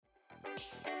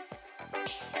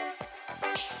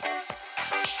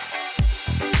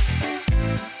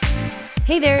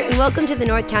Hey there, and welcome to the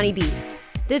North County Beat.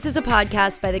 This is a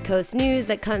podcast by the Coast News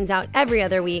that comes out every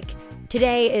other week.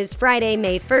 Today is Friday,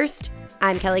 May 1st.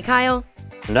 I'm Kelly Kyle.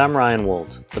 And I'm Ryan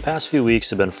Wold. The past few weeks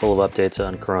have been full of updates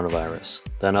on coronavirus,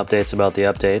 then updates about the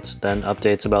updates, then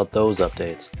updates about those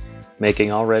updates,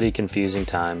 making already confusing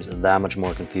times that much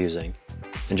more confusing.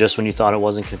 And just when you thought it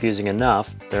wasn't confusing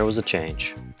enough, there was a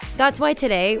change. That's why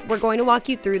today we're going to walk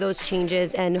you through those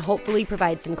changes and hopefully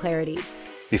provide some clarity.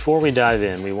 Before we dive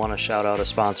in, we want to shout out a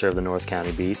sponsor of the North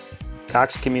County Beat.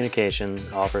 Cox Communication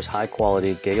offers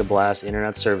high-quality Gigablast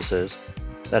internet services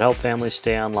that help families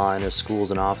stay online as schools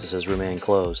and offices remain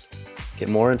closed. Get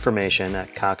more information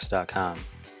at cox.com.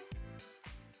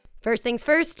 First things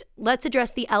first, let's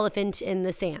address the elephant in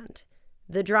the sand,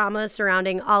 the drama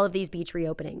surrounding all of these beach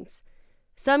reopenings.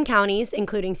 Some counties,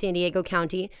 including San Diego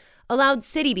County, allowed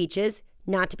city beaches,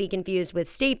 not to be confused with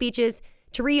state beaches,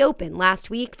 to reopen last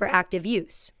week for active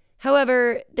use.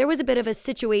 However, there was a bit of a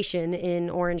situation in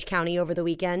Orange County over the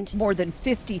weekend. More than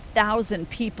 50,000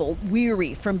 people,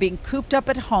 weary from being cooped up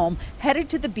at home, headed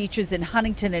to the beaches in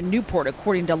Huntington and Newport,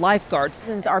 according to lifeguards.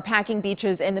 Citizens are packing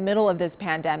beaches in the middle of this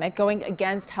pandemic, going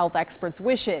against health experts'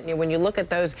 wishes. When you look at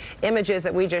those images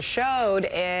that we just showed,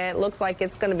 it looks like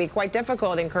it's going to be quite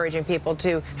difficult encouraging people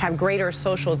to have greater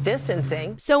social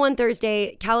distancing. So on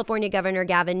Thursday, California Governor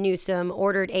Gavin Newsom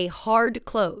ordered a hard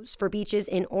close for beaches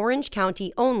in Orange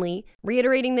County only,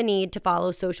 reiterating the need to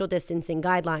follow social distancing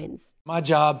guidelines. My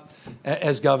job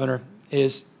as governor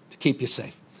is to keep you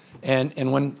safe.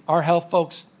 And when our health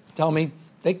folks tell me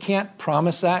they can't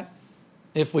promise that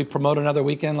if we promote another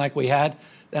weekend like we had,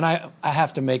 then I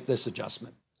have to make this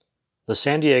adjustment. The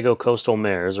San Diego coastal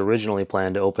mayors originally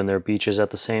planned to open their beaches at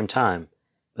the same time,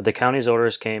 but the county's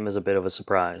orders came as a bit of a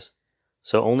surprise.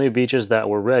 So only beaches that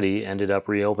were ready ended up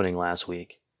reopening last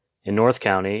week. In North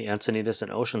County, Encinitas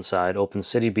and Oceanside opened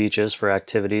city beaches for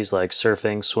activities like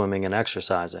surfing, swimming, and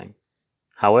exercising.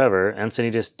 However,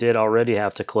 Encinitas did already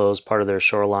have to close part of their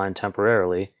shoreline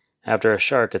temporarily after a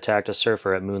shark attacked a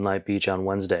surfer at Moonlight Beach on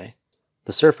Wednesday.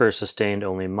 The surfer sustained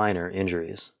only minor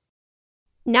injuries.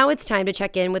 Now it's time to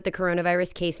check in with the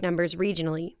coronavirus case numbers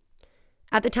regionally.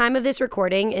 At the time of this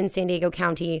recording in San Diego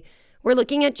County, we're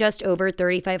looking at just over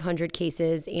 3,500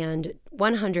 cases and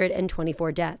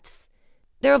 124 deaths.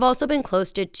 There have also been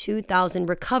close to 2,000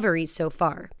 recoveries so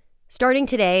far. Starting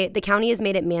today, the county has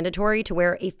made it mandatory to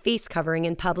wear a face covering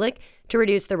in public to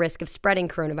reduce the risk of spreading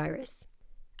coronavirus.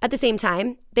 At the same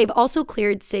time, they've also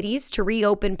cleared cities to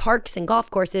reopen parks and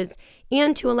golf courses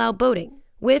and to allow boating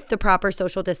with the proper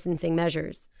social distancing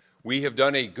measures. We have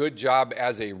done a good job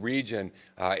as a region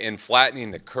in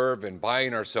flattening the curve and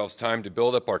buying ourselves time to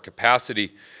build up our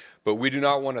capacity. But we do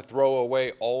not want to throw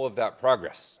away all of that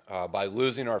progress by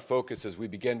losing our focus as we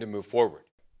begin to move forward.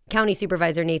 County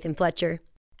Supervisor Nathan Fletcher.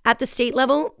 At the state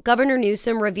level, Governor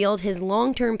Newsom revealed his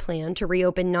long-term plan to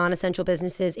reopen non-essential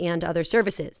businesses and other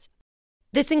services.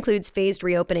 This includes phased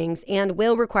reopenings and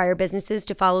will require businesses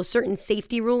to follow certain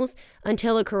safety rules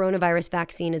until a coronavirus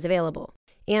vaccine is available.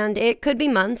 And it could be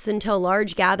months until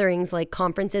large gatherings like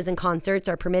conferences and concerts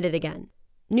are permitted again.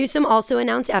 Newsom also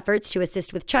announced efforts to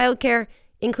assist with childcare,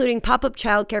 including pop-up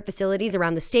childcare facilities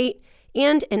around the state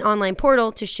and an online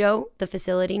portal to show the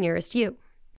facility nearest you.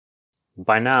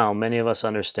 By now, many of us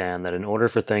understand that in order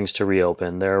for things to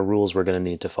reopen, there are rules we're going to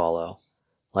need to follow,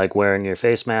 like wearing your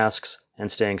face masks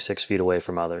and staying 6 feet away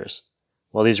from others.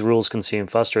 While these rules can seem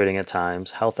frustrating at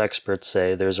times, health experts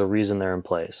say there's a reason they're in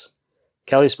place.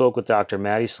 Kelly spoke with Dr.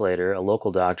 Maddie Slater, a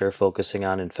local doctor focusing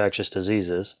on infectious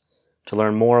diseases, to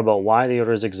learn more about why the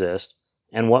orders exist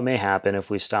and what may happen if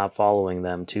we stop following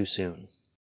them too soon.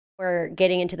 We're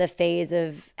getting into the phase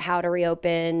of how to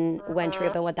reopen, when to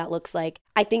reopen, what that looks like.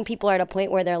 I think people are at a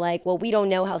point where they're like, well, we don't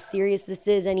know how serious this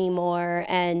is anymore,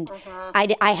 and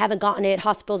I haven't gotten it.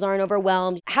 Hospitals aren't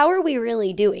overwhelmed. How are we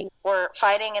really doing? We're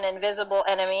fighting an invisible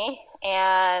enemy,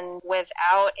 and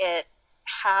without it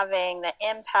having the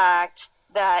impact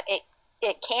that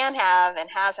it can have and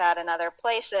has had in other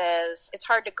places, it's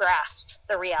hard to grasp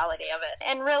the reality of it.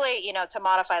 And really, to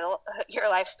modify your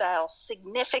lifestyle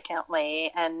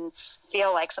significantly and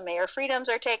feel like some of your freedoms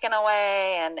are taken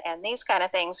away and these kind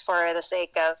of things for the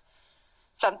sake of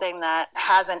something that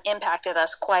hasn't impacted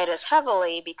us quite as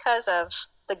heavily because of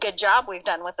the good job we've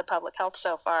done with the public health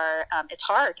so far. It's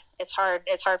hard. It's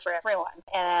hard for everyone.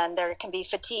 And there can be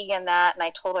fatigue in that, and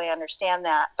I totally understand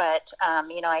that. But,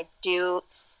 I do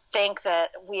think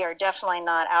that we are definitely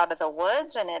not out of the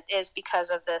woods, and it is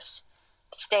because of this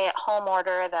stay-at-home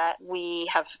order that we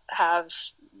have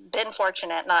been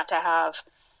fortunate not to have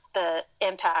the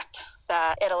impact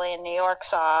that Italy and New York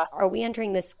saw. Are we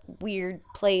entering this weird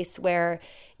place where,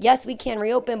 yes, we can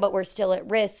reopen, but we're still at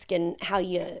risk? And how do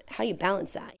you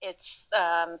balance that? It's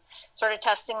sort of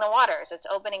testing the waters. It's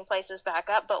opening places back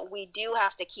up, but we do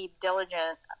have to keep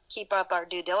up our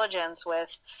due diligence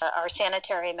with our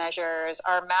sanitary measures,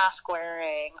 our mask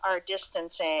wearing, our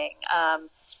distancing,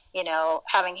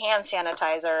 having hand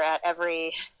sanitizer at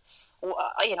every,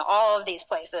 all of these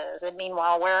places, and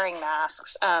meanwhile wearing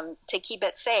masks to keep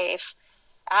it safe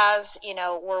as,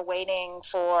 we're waiting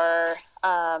for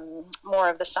more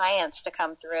of the science to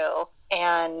come through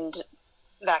and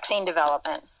vaccine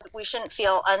development. We shouldn't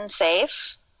feel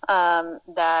unsafe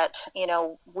that,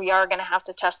 we are going to have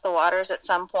to test the waters at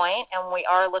some point, and we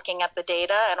are looking at the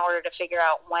data in order to figure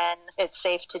out when it's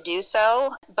safe to do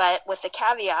so, but with the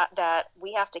caveat that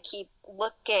we have to keep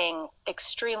looking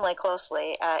extremely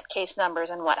closely at case numbers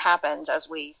and what happens as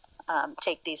we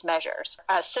take these measures.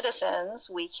 As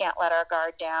citizens, we can't let our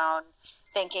guard down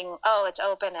thinking, oh, it's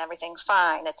open, everything's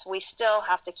fine. We still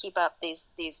have to keep up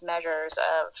these measures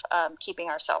of keeping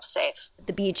ourselves safe.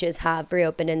 The beaches have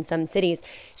reopened in some cities.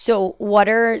 So what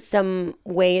are some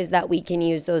ways that we can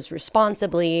use those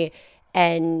responsibly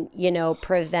and,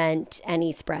 prevent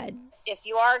any spread? If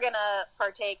you are going to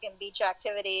partake in beach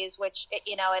activities, which,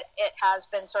 it has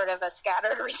been sort of a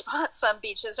scattered response. Some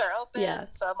beaches are open,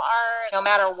 some aren't. No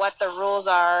matter what the rules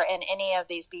are in any of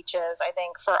these beaches, I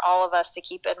think for all of us to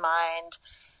keep in mind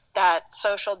that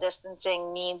social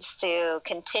distancing needs to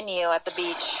continue at the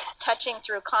beach. Touching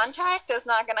through contact is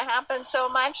not going to happen so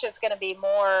much. It's going to be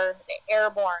more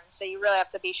airborne. So you really have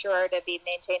to be sure to be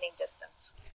maintaining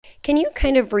distance. Can you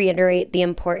kind of reiterate the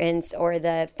importance or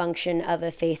the function of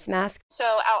a face mask?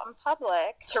 So out in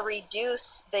public, to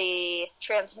reduce the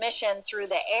transmission through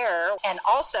the air, and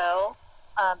also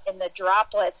in the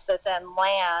droplets that then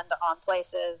land on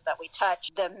places that we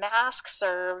touch, the mask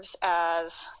serves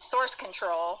as source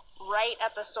control right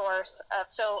at the source.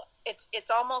 So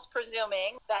it's almost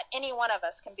presuming that any one of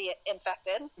us can be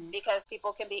infected, because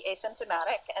people can be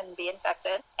asymptomatic and be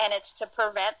infected. And it's to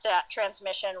prevent that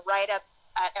transmission right at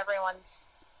everyone's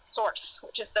source,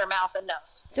 which is their mouth and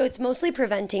nose. So it's mostly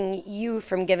preventing you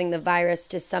from giving the virus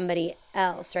to somebody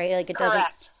else, right? Like it doesn't.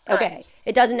 Correct. Okay.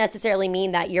 It doesn't necessarily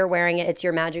mean that you're wearing it. It's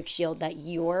your magic shield that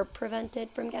you're prevented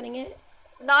from getting it.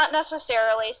 Not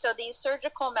necessarily. So these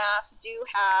surgical masks do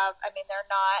have, they're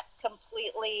not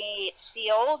completely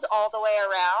sealed all the way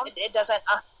around. It doesn't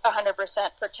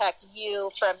 100% protect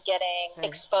you from getting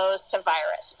exposed to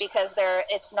virus, because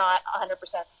it's not 100%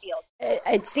 sealed.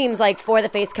 It seems like for the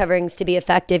face coverings to be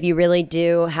effective, you really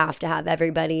do have to have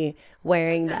everybody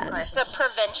wearing them. It's a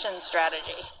prevention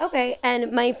strategy. Okay,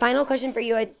 and my final question for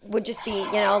you would just be,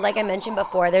 like I mentioned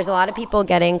before, there's a lot of people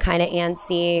getting kind of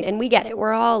antsy, and we get it.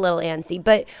 We're all a little antsy,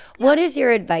 but what is your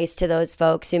advice to those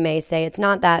folks who may say, it's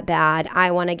not that bad,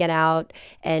 I want to get out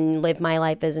and live my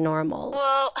life as normal?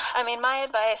 Well, my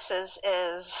advice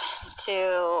is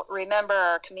to remember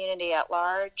our community at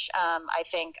large. I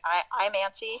think I'm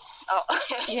antsy. Oh,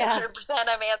 100%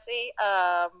 I'm antsy.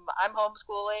 I'm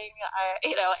homeschooling,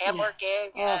 and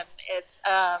working, and it's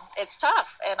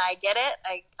tough, and I get it.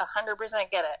 I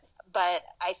 100% get it. But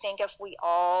I think if we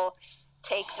all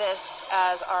take this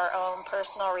as our own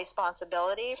personal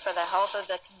responsibility for the health of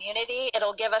the community,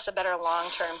 it'll give us a better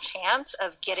long-term chance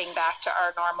of getting back to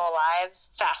our normal lives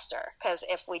faster. Because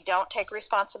if we don't take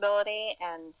responsibility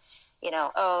and,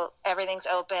 everything's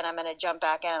open, I'm going to jump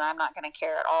back in and I'm not going to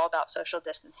care at all about social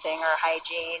distancing or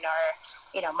hygiene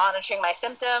or, monitoring my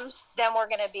symptoms, then we're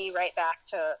going to be right back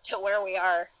to where we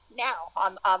are now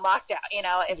on lockdown.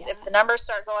 If the numbers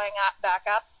start going back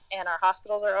up, and our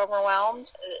hospitals are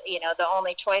overwhelmed, the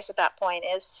only choice at that point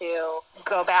is to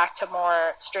go back to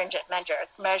more stringent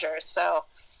measures. So,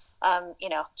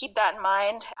 keep that in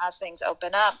mind as things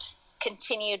open up.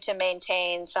 Continue to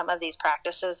maintain some of these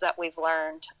practices that we've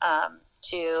learned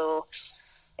to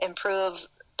improve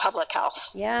public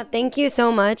health. Yeah, thank you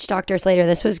so much, Dr. Slater.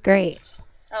 This was great.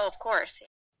 Oh, of course.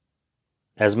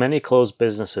 As many closed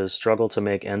businesses struggle to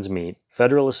make ends meet,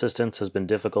 federal assistance has been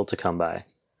difficult to come by.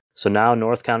 So now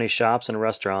North County shops and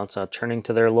restaurants are turning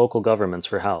to their local governments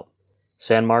for help.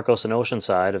 San Marcos and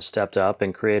Oceanside have stepped up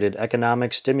and created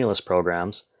economic stimulus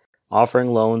programs,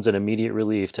 offering loans and immediate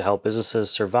relief to help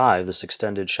businesses survive this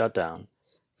extended shutdown.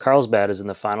 Carlsbad is in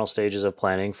the final stages of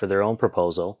planning for their own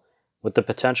proposal, with the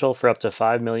potential for up to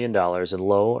 $5 million in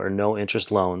low or no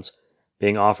interest loans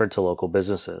being offered to local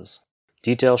businesses.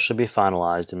 Details should be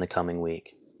finalized in the coming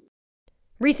week.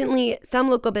 Recently, some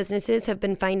local businesses have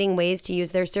been finding ways to use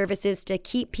their services to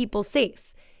keep people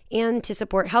safe and to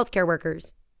support healthcare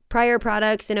workers. Prior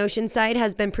Products in Oceanside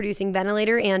has been producing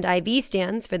ventilator and IV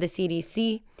stands for the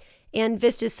CDC. And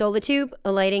Vistas Solitube,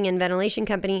 a lighting and ventilation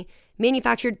company,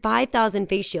 manufactured 5,000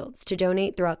 face shields to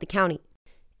donate throughout the county.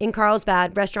 In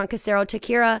Carlsbad, restaurant Casero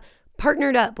Taqueria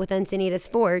partnered up with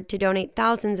Encinitas Ford to donate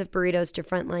thousands of burritos to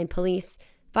frontline police,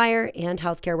 fire, and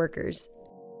healthcare workers.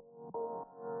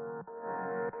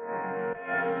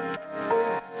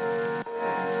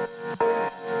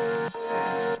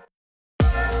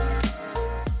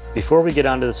 Before we get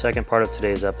on to the second part of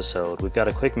today's episode, we've got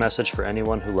a quick message for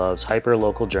anyone who loves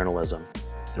hyper-local journalism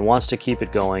and wants to keep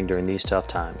it going during these tough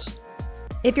times.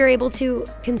 If you're able to,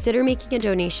 consider making a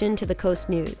donation to the Coast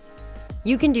News.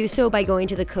 You can do so by going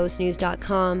to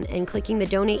thecoastnews.com and clicking the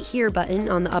Donate Here button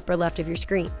on the upper left of your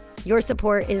screen. Your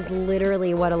support is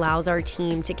literally what allows our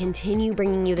team to continue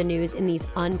bringing you the news in these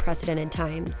unprecedented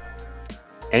times.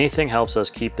 Anything helps us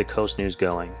keep the Coast News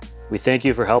going. We thank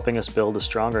you for helping us build a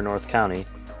stronger North County,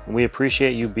 and we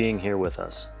appreciate you being here with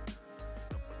us.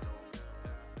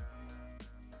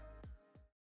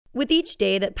 With each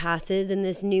day that passes in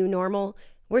this new normal,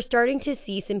 we're starting to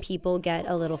see some people get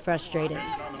a little frustrated.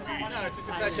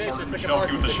 Talking with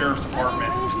the Sheriff's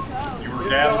Department, you were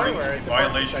gathering in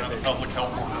violation of the public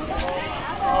health order.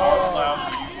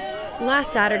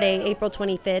 Last Saturday, April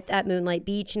 25th, at Moonlight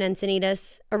Beach in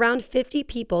Encinitas, around 50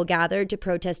 people gathered to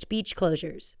protest beach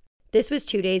closures. This was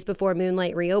 2 days before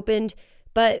Moonlight reopened,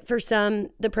 but for some,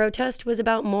 the protest was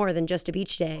about more than just a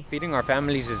beach day. Feeding our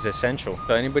families is essential.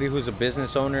 So anybody who's a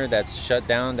business owner that's shut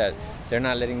down, that they're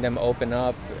not letting them open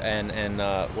up, and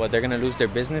they're going to lose their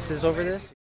businesses over this?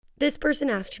 This person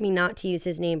asked me not to use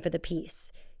his name for the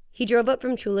piece. He drove up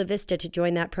from Chula Vista to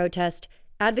join that protest,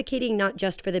 advocating not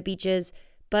just for the beaches,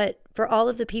 but for all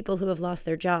of the people who have lost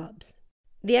their jobs.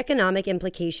 The economic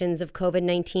implications of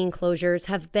COVID-19 closures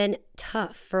have been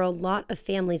tough for a lot of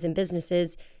families and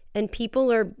businesses, and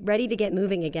people are ready to get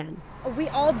moving again. We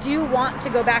all do want to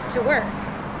go back to work.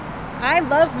 I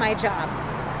love my job.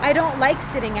 I don't like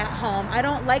sitting at home. I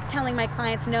don't like telling my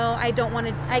clients, no,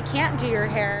 I can't do your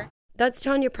hair. That's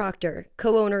Tanya Proctor,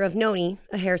 co-owner of Noni,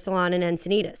 a hair salon in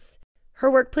Encinitas. Her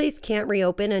workplace can't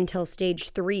reopen until stage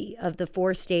 3 of the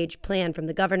 4-stage plan from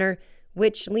the governor,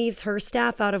 which leaves her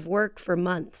staff out of work for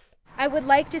months. I would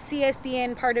like to see us be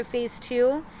in part of phase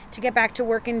 2 to get back to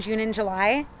work in June and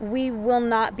July. We will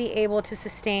not be able to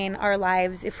sustain our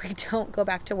lives if we don't go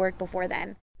back to work before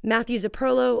then. Matthew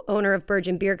Zaperlo, owner of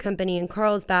Bergen Beer Company in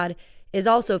Carlsbad, is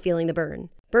also feeling the burn.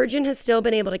 Bergen has still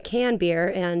been able to can beer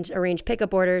and arrange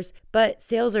pickup orders, but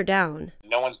sales are down.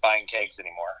 No one's buying kegs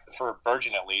anymore. For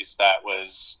Bergen, at least, that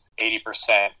was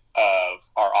 80%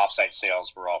 of our offsite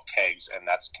sales were all kegs, and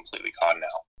that's completely gone now.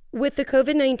 With the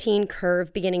COVID-19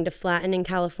 curve beginning to flatten in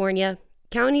California,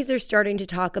 counties are starting to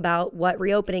talk about what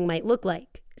reopening might look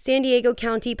like. San Diego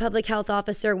County Public Health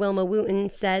Officer Wilma Wooten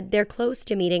said they're close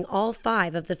to meeting all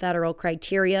 5 of the federal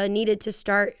criteria needed to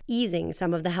start easing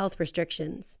some of the health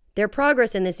restrictions. Their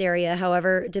progress in this area,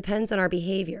 however, depends on our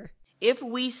behavior. If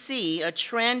we see a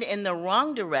trend in the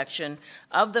wrong direction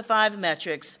of the 5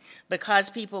 metrics because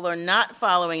people are not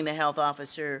following the health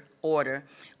officer order,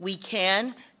 we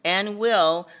can and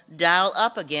will dial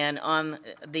up again on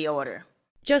the order.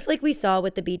 Just like we saw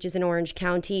with the beaches in Orange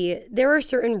County, there are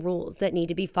certain rules that need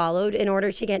to be followed in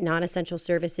order to get non-essential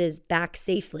services back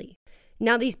safely.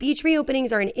 Now, these beach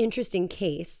reopenings are an interesting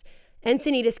case.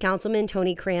 Encinitas Councilman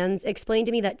Tony Kranz explained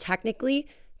to me that technically,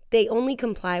 they only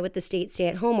comply with the state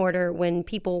stay-at-home order when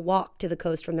people walk to the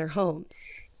coast from their homes.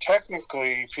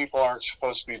 Technically, people aren't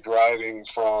supposed to be driving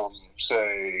from,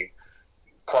 say,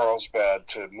 Carlsbad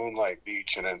to Moonlight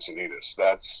Beach in Encinitas.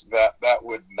 That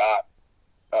would not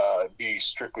be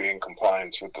strictly in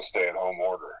compliance with the stay-at-home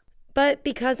order. But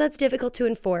because that's difficult to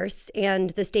enforce,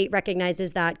 and the state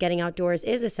recognizes that getting outdoors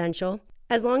is essential,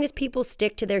 as long as people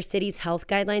stick to their city's health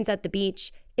guidelines at the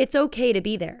beach, it's okay to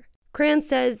be there. Kranz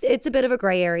says it's a bit of a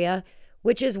gray area,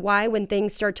 which is why when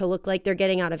things start to look like they're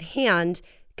getting out of hand,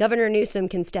 Governor Newsom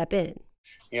can step in.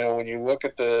 You know, when you look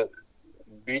at the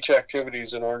beach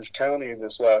activities in Orange County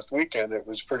this last weekend, it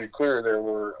was pretty clear there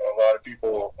were a lot of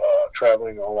people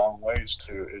traveling a long ways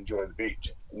to enjoy the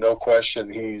beach. No question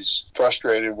he's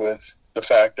frustrated with the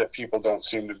fact that people don't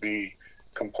seem to be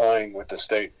complying with the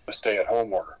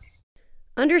stay-at-home order.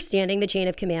 Understanding the chain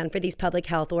of command for these public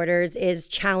health orders is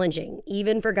challenging,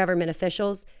 even for government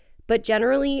officials, but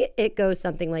generally it goes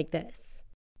something like this.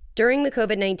 During the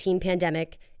COVID-19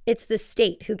 pandemic, it's the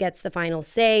state who gets the final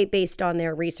say based on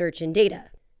their research and data.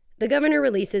 The governor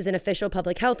releases an official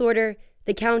public health order,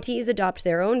 the counties adopt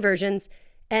their own versions,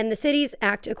 and the cities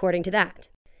act according to that.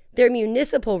 Their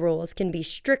municipal rules can be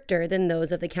stricter than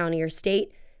those of the county or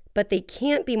state, but they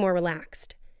can't be more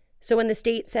relaxed. So when the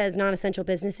state says non-essential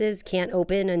businesses can't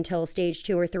open until stage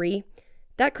 2 or 3,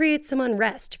 that creates some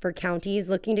unrest for counties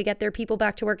looking to get their people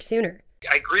back to work sooner.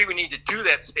 I agree we need to do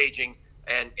that staging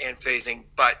and phasing,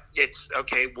 but it's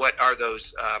okay, what are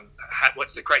those,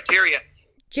 what's the criteria?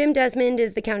 Jim Desmond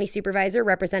is the county supervisor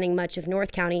representing much of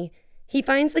North County. He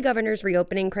finds the governor's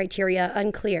reopening criteria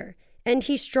unclear, and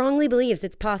he strongly believes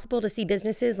it's possible to see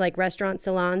businesses like restaurants,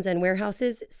 salons, and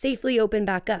warehouses safely open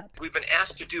back up. We've been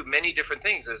asked to do many different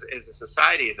things as a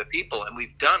society, as a people, and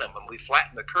we've done them, and we've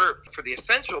flattened the curve. For the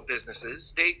essential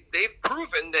businesses, they've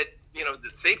proven that, the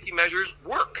safety measures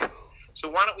work. So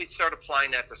why don't we start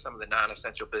applying that to some of the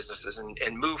non-essential businesses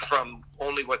and move from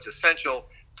only what's essential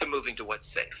to moving to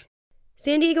what's safe.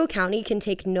 San Diego County can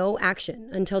take no action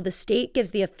until the state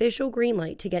gives the official green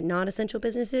light to get non-essential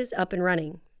businesses up and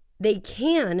running. They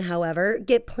can, however,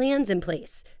 get plans in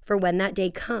place for when that day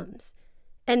comes.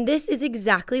 And this is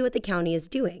exactly what the county is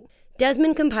doing.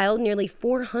 Desmond compiled nearly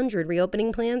 400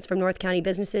 reopening plans from North County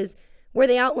businesses where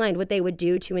they outlined what they would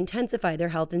do to intensify their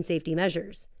health and safety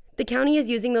measures. The county is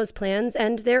using those plans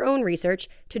and their own research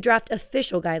to draft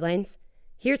official guidelines.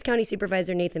 Here's County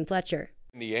Supervisor Nathan Fletcher.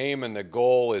 The aim and the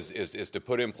goal is to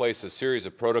put in place a series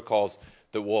of protocols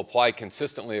that will apply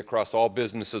consistently across all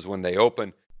businesses when they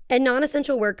open. And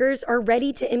non-essential workers are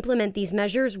ready to implement these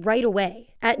measures right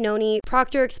away. At Noni,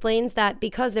 Proctor explains that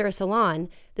because they're a salon,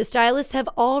 the stylists have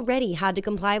already had to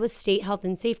comply with state health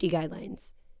and safety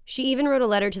guidelines. She even wrote a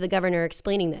letter to the governor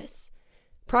explaining this.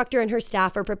 Proctor and her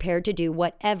staff are prepared to do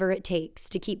whatever it takes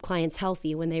to keep clients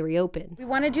healthy when they reopen. We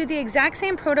want to do the exact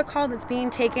same protocol that's being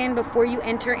taken before you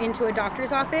enter into a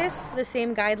doctor's office. The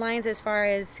same guidelines as far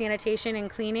as sanitation and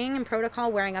cleaning and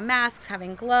protocol, wearing a mask,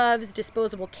 having gloves,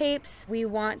 disposable capes. We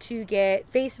want to get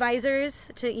face visors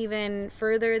to even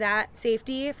further that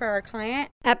safety for our client.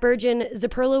 At Bergen,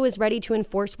 Zapperlo is ready to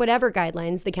enforce whatever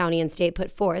guidelines the county and state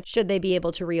put forth should they be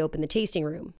able to reopen the tasting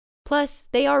room. Plus,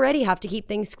 they already have to keep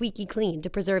things squeaky clean to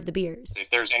preserve the beers.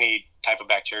 If there's any type of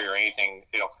bacteria or anything,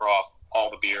 it'll throw off all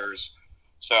the beers.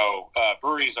 So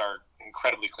breweries are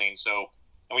incredibly clean. And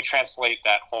we translate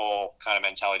that whole kind of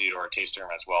mentality to our tasting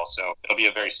room as well. So it'll be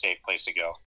a very safe place to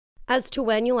go. As to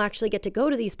when you'll actually get to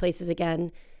go to these places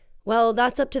again, well,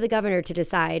 that's up to the governor to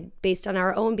decide based on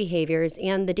our own behaviors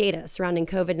and the data surrounding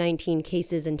COVID-19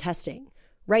 cases and testing.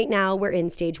 Right now, we're in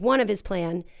stage 1 of his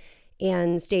plan,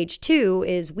 and stage 2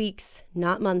 is weeks,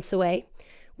 not months away,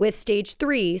 with stage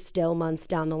 3 still months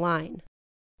down the line.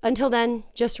 Until then,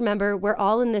 just remember, we're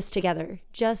all in this together,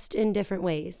 just in different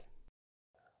ways.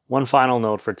 One final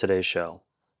note for today's show.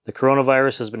 The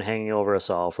coronavirus has been hanging over us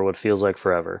all for what feels like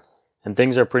forever, and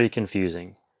things are pretty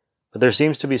confusing. But there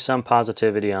seems to be some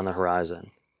positivity on the horizon.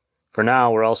 For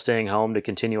now, we're all staying home to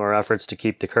continue our efforts to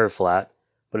keep the curve flat,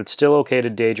 but it's still okay to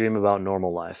daydream about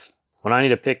normal life. When I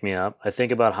need a pick-me-up, I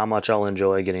think about how much I'll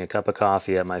enjoy getting a cup of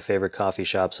coffee at my favorite coffee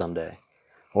shop someday.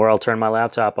 Or I'll turn my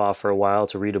laptop off for a while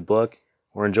to read a book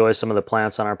or enjoy some of the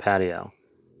plants on our patio.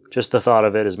 Just the thought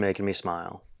of it is making me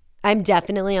smile. I'm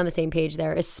definitely on the same page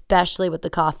there, especially with the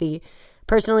coffee.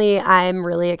 Personally, I'm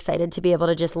really excited to be able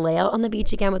to just lay out on the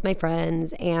beach again with my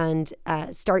friends and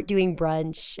start doing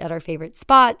brunch at our favorite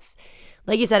spots.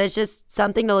 Like you said, it's just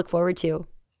something to look forward to.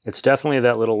 It's definitely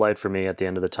that little light for me at the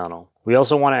end of the tunnel. We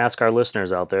also want to ask our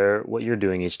listeners out there what you're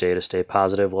doing each day to stay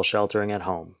positive while sheltering at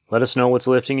home. Let us know what's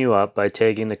lifting you up by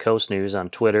tagging the Coast News on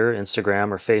Twitter,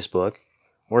 Instagram, or Facebook,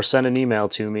 or send an email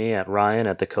to me at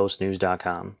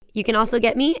ryan@thecoastnews.com. You can also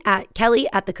get me at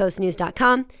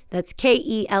kelly@thecoastnews.com. That's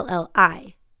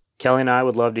Kelli. Kelly and I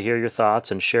would love to hear your thoughts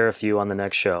and share a few on the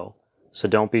next show, so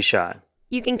don't be shy.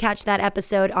 You can catch that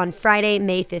episode on Friday,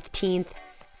 May 15th.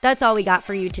 That's all we got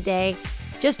for you today.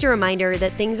 Just a reminder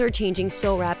that things are changing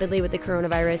so rapidly with the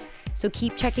coronavirus, so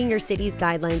keep checking your city's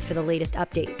guidelines for the latest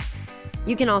updates.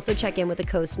 You can also check in with the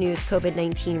Coast News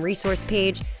COVID-19 resource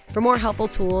page for more helpful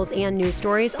tools and news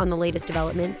stories on the latest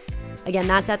developments. Again,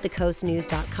 that's at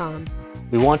thecoastnews.com.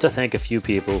 We want to thank a few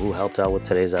people who helped out with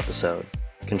today's episode.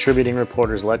 Contributing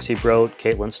reporters Lexi Brodt,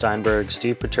 Caitlin Steinberg,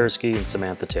 Steve Petersky, and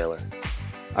Samantha Taylor.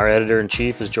 Our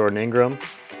editor-in-chief is Jordan Ingram.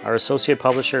 Our associate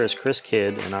publisher is Chris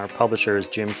Kidd, and our publisher is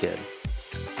Jim Kidd.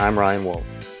 I'm Ryan Wolf.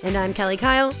 And I'm Kelly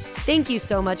Kyle. Thank you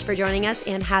so much for joining us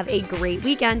and have a great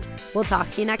weekend. We'll talk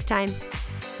to you next time.